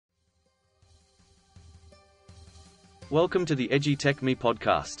Welcome to the Ep.8 Me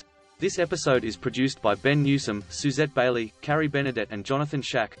podcast. This episode is produced by Ben Newsome, Suzette Bailey, Carrie Benedette and Jonathan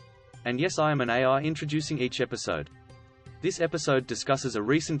Shack. And yes, I am an AI introducing each episode. This episode discusses a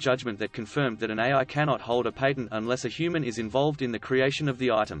recent judgment that confirmed that an AI cannot hold a patent unless a human is involved in the creation of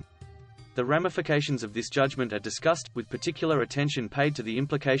the item. The ramifications of this judgment are discussed, with particular attention paid to the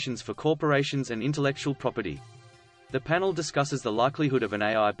implications for corporations and intellectual property. The panel discusses the likelihood of an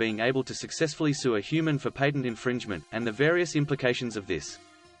AI being able to successfully sue a human for patent infringement, and the various implications of this.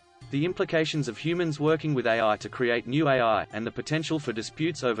 The implications of humans working with AI to create new AI, and the potential for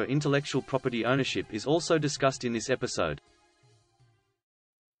disputes over intellectual property ownership is also discussed in this episode.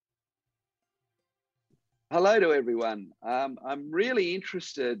 Hello to everyone. I'm really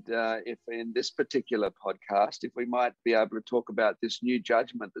interested if in this particular podcast, if we might be able to talk about this new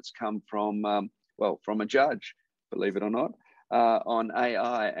judgment that's come from a judge, believe it or not, on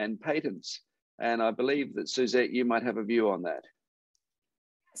AI and patents. And I believe that, Suzette, you might have a view on that.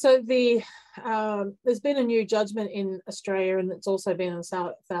 So there's been a new judgment in Australia, and it's also been in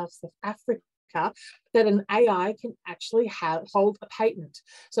South Africa, that an AI can actually hold a patent.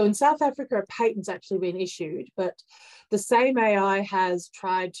 So in South Africa, a patent's actually been issued, but the same AI has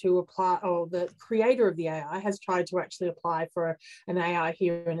tried to apply, or the creator of the AI has tried to actually apply for an AI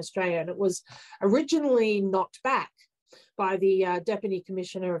here in Australia. And it was originally knocked back by the Deputy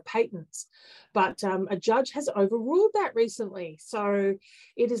Commissioner of Patents. But a judge has overruled that recently. So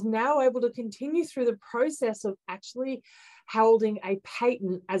it is now able to continue through the process of actually holding a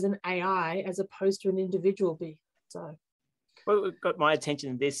patent as an AI as opposed to an individual being. So, what got my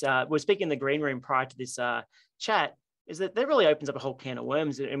attention in this, we're speaking in the green room prior to this chat, is that really opens up a whole can of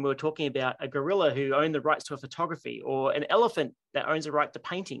worms. And we were talking about a gorilla who owned the rights to a photography, or an elephant that owns the right to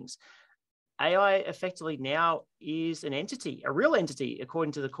paintings. AI effectively now is an entity, a real entity,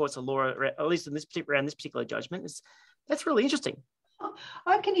 according to the courts of law, at least in this particular judgment. That's really interesting.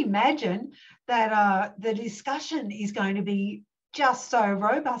 I can imagine that the discussion is going to be just so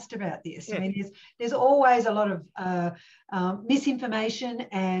robust about this. Yeah. I mean, there's always a lot of misinformation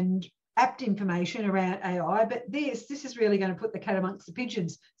and apt information around AI, but this is really going to put the cat amongst the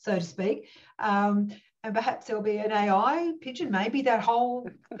pigeons, so to speak. And perhaps there'll be an AI pigeon. Maybe that whole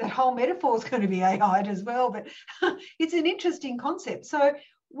metaphor is going to be AI'd as well. But it's an interesting concept. So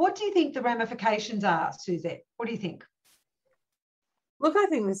what do you think the ramifications are, Suzette? What do you think? Look, I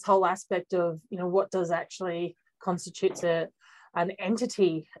think this whole aspect of, what does actually constitutes an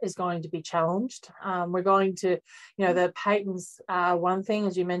entity is going to be challenged. We're going to, the patents are one thing,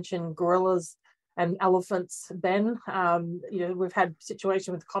 as you mentioned, gorillas and elephants, Ben. We've had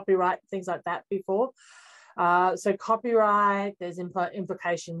situation with copyright, things like that before. So copyright, there's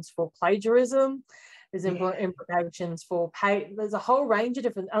implications for plagiarism. There's implications for there's a whole range of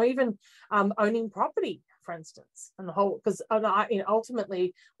different, or even owning property, for instance, and the whole, because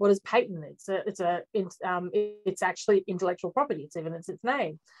ultimately, what is patent? It's actually intellectual property. It's its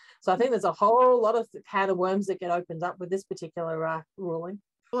name. So I think there's a whole lot of can of worms that get opened up with this particular ruling.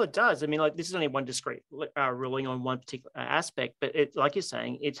 Well, it does. I mean, this is only one discrete ruling on one particular aspect, but like you're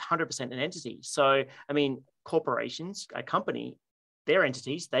saying, it's 100% an entity. So, I mean, corporations, a company, they're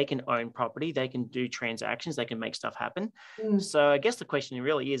entities. They can own property. They can do transactions. They can make stuff happen. So I guess the question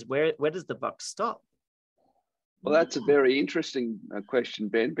really is, where does the buck stop? Well, that's a very interesting question,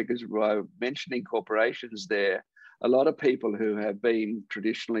 Ben, because by mentioning corporations there, a lot of people who have been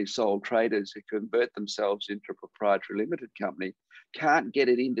traditionally sole traders who convert themselves into a proprietary limited company can't get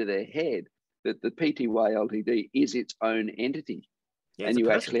it into their head that the PTY Ltd is its own entity. Yeah, and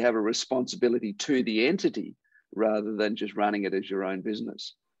you actually have a responsibility to the entity rather than just running it as your own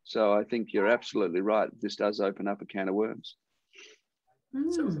business. So I think you're absolutely right. This does open up a can of worms.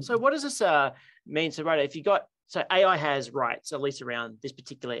 So what does this mean? So, right, so AI has rights, at least around this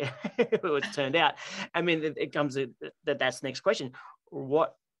particular area, it's turned out. I mean, it comes to that's the next question.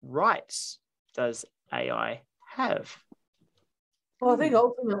 What rights does AI have? Well, I think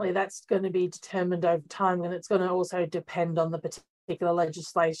ultimately that's going to be determined over time, and it's going to also depend on the particular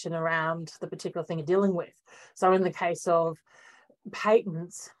legislation around the particular thing you're dealing with. So in the case of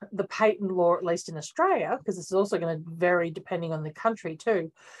patents, the patent law, at least in Australia, because this is also going to vary depending on the country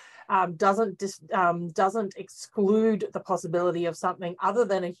too, doesn't exclude the possibility of something other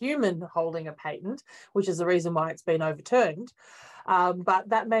than a human holding a patent, which is the reason why it's been overturned. But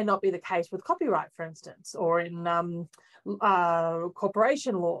that may not be the case with copyright, for instance, or in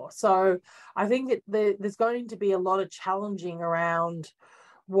corporation law. So I think there's going to be a lot of challenging around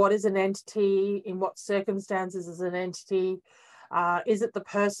what is an entity, in what circumstances is an entity. Is it the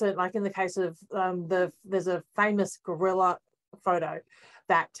person, like in the case of there's a famous gorilla photo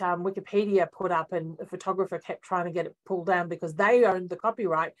that Wikipedia put up, and a photographer kept trying to get it pulled down because they owned the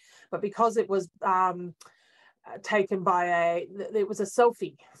copyright, but because it was taken by it was a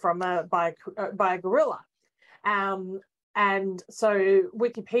selfie from by a gorilla. And so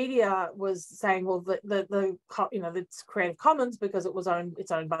Wikipedia was saying, well, it's Creative Commons because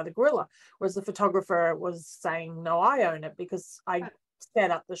it's owned by the gorilla, whereas the photographer was saying, no, I own it because I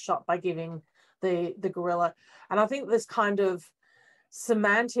set up the shot by giving the gorilla. And I think this kind of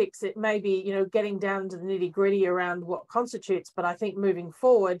semantics, it may be, getting down to the nitty gritty around what constitutes, but I think moving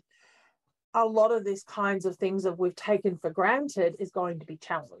forward, a lot of these kinds of things that we've taken for granted is going to be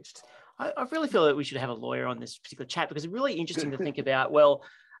challenged. I really feel that we should have a lawyer on this particular chat, because it's really interesting to think about, well,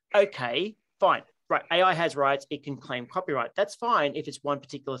 okay, fine, right, AI has rights, it can claim copyright. That's fine if it's one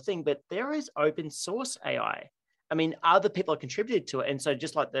particular thing, but there is open source AI. I mean, other people have contributed to it. And so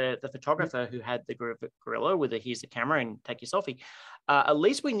just like the photographer who had the gorilla with here's the camera and take your selfie, at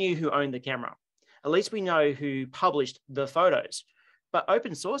least we knew who owned the camera. At least we know who published the photos. But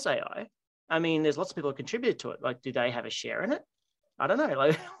open source AI, I mean, there's lots of people who contributed to it. Like, do they have a share in it? I don't know.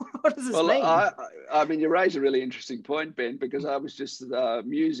 Like, what does this mean? I mean, you raise a really interesting point, Ben, because I was just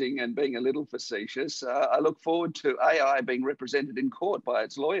musing and being a little facetious. I look forward to AI being represented in court by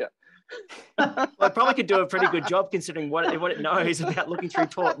its lawyer. Well, it probably could do a pretty good job considering what it knows about looking through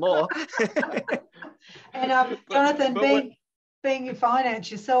tort law. And Jonathan, being in finance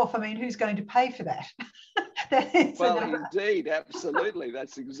yourself, I mean, who's going to pay for that? Indeed, absolutely.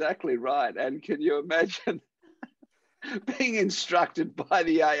 That's exactly right. And can you imagine being instructed by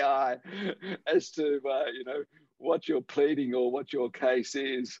the AI as to what you're pleading or what your case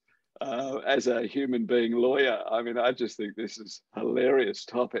is as a human being lawyer? I mean, I just think this is a hilarious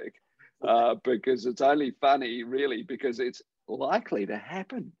topic because it's only funny, really, because it's likely to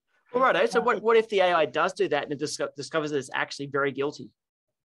happen. All right. So what if the AI does do that and it discovers that it's actually very guilty?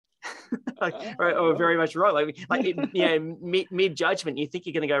 or very much wrong, mid judgment, you think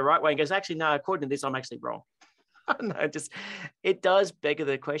you're going to go right way and goes, actually, no, according to this, I'm actually wrong. No, it does beg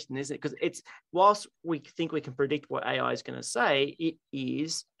the question, isn't it? Because it's, whilst we think we can predict what AI is going to say, it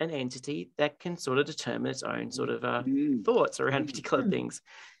is an entity that can sort of determine its own sort of thoughts around particular things.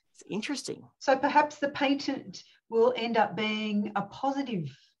 It's interesting. So perhaps the patent will end up being a positive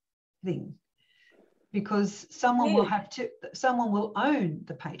thing, because someone will own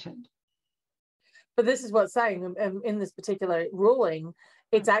the patent. But this is what's saying in this particular ruling,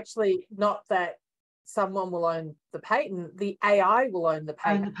 it's actually not that someone will own the patent, the AI will own the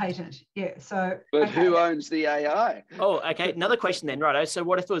patent. Own the patent, yeah. So, but who owns the AI? Oh, okay. Another question then, right? So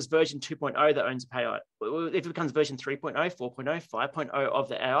what if it was version 2.0 that owns the AI? If it becomes version 3.0, 4.0, 5.0 of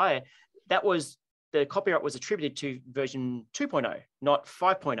the AI, the copyright was attributed to version 2.0, not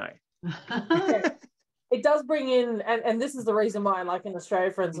 5.0. It does bring in, and this is the reason why, like in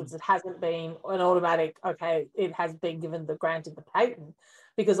Australia, for instance, it hasn't been an automatic, okay, it has been granted the patent,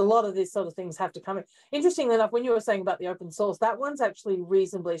 because a lot of these sort of things have to come in. Interestingly enough, when you were saying about the open source, that one's actually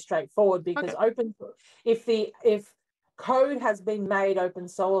reasonably straightforward, because if code has been made open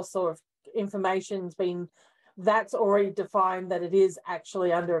source, or if information's been, that's already defined that it is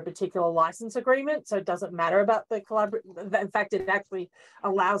actually under a particular license agreement. So it doesn't matter about the collaboration. In fact, it actually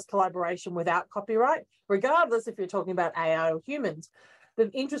allows collaboration without copyright, regardless if you're talking about AI or humans.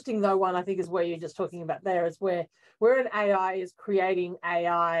 The interesting though one, I think, is where you're just talking about there, is where an AI is creating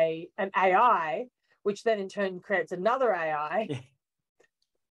an AI, which then in turn creates another AI,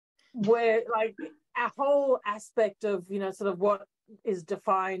 where like a whole aspect of, sort of what is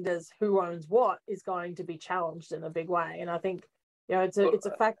defined as who owns what is going to be challenged in a big way. And I think, it's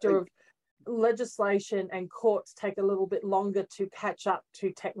a factor of legislation, and courts take a little bit longer to catch up to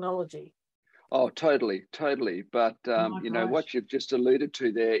technology. Oh, totally. But, what you've just alluded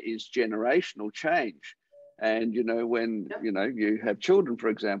to there is generational change. And, when, you have children, for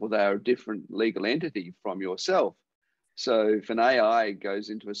example, they are a different legal entity from yourself. So if an AI goes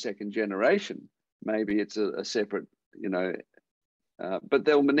into a second generation, maybe it's a separate, but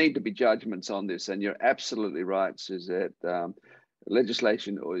there will need to be judgments on this. And you're absolutely right, Suzette.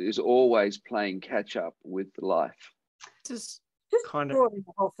 Legislation is always playing catch up with life. Just kind of the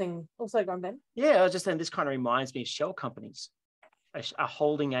whole thing. Also, go on, Ben. Yeah, I was just saying, this kind of reminds me of shell companies, a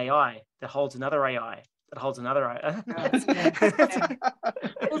holding AI that holds another AI that holds another AI.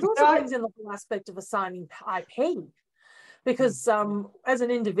 There's also things in the whole aspect of assigning IP. Because as an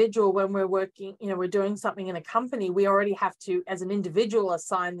individual, when we're working, we're doing something in a company, we already have to, as an individual,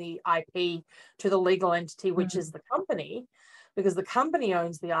 assign the IP to the legal entity, which is the company, because the company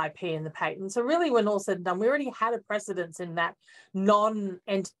owns the IP and the patent. So really, when all said and done, we already had a precedence in that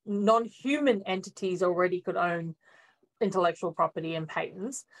non-human entities already could own intellectual property and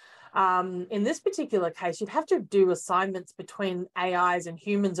patents. In this particular case, you'd have to do assignments between AIs and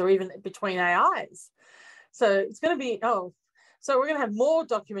humans, or even between AIs. So it's going to be, so we're going to have more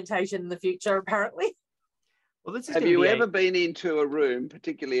documentation in the future, apparently. Well, this is Have you ever been into a room,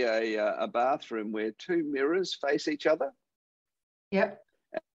 particularly a bathroom, where two mirrors face each other? Yep.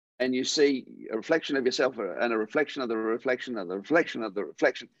 And you see a reflection of yourself and a reflection of the reflection of the reflection of the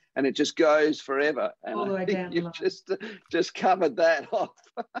reflection, and it just goes forever. And all the way down. You've just covered that off.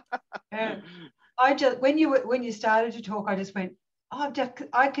 I just when you started to talk, I just went,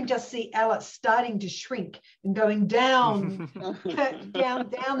 I can just see Alice starting to shrink and going down,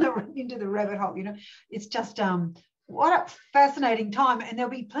 into the rabbit hole. You know, it's just what a fascinating time. And there'll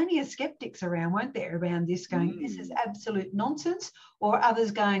be plenty of skeptics around, won't there, around this, going, this is absolute nonsense, or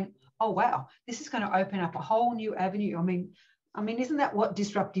others going, oh wow, this is going to open up a whole new avenue. I mean, isn't that what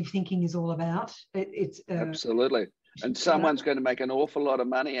disruptive thinking is all about? It's absolutely. And someone's going to make an awful lot of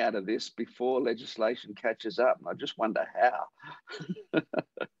money out of this before legislation catches up. And I just wonder how.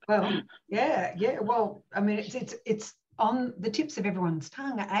 Well, yeah. Well, I mean, it's on the tips of everyone's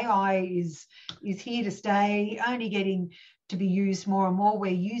tongue. AI is here to stay, only getting to be used more and more.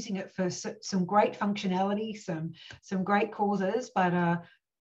 We're using it for some great functionality, some great causes, but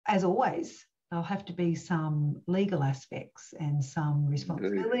as always, there'll have to be some legal aspects and some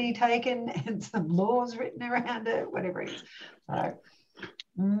responsibility taken and some laws written around it, whatever it is. So,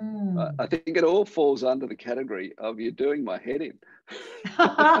 I think it all falls under the category of you're doing my head in.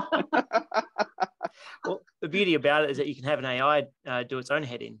 Well, the beauty about it is that you can have an AI do its own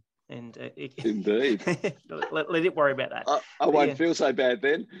head in. And indeed, let it worry about that. I won't feel so bad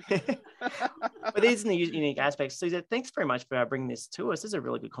then. But these are the unique aspects. Suzette, thanks very much for bringing this to us. This is a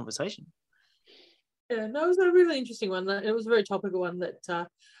really good conversation. Yeah, no, it was a really interesting one. It was a very topical one that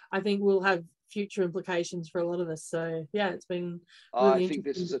I think will have future implications for a lot of us. So yeah, it's been really I think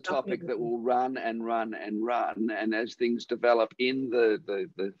this is a topic that will run and run and run, and as things develop in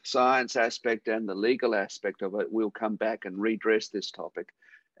the science aspect and the legal aspect of it, we'll come back and redress this topic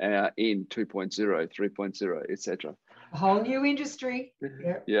in 2.0, 3.0, etc. A whole new industry.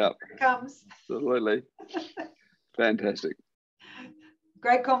 Yeah, it comes. Absolutely. Fantastic.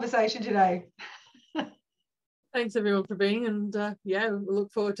 Great conversation today. Thanks everyone for being, and we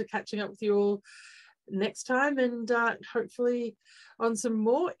look forward to catching up with you all next time, and hopefully on some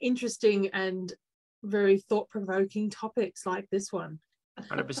more interesting and very thought-provoking topics like this one.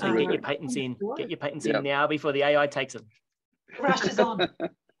 100%. Get your patents in. Get your patents in now before the AI takes them. Rush is on.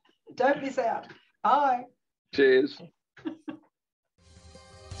 Don't miss out. Bye. Cheers.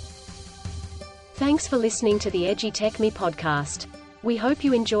 Thanks for listening to the EduTech.me podcast. We hope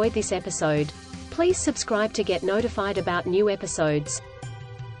you enjoyed this episode. Please subscribe to get notified about new episodes.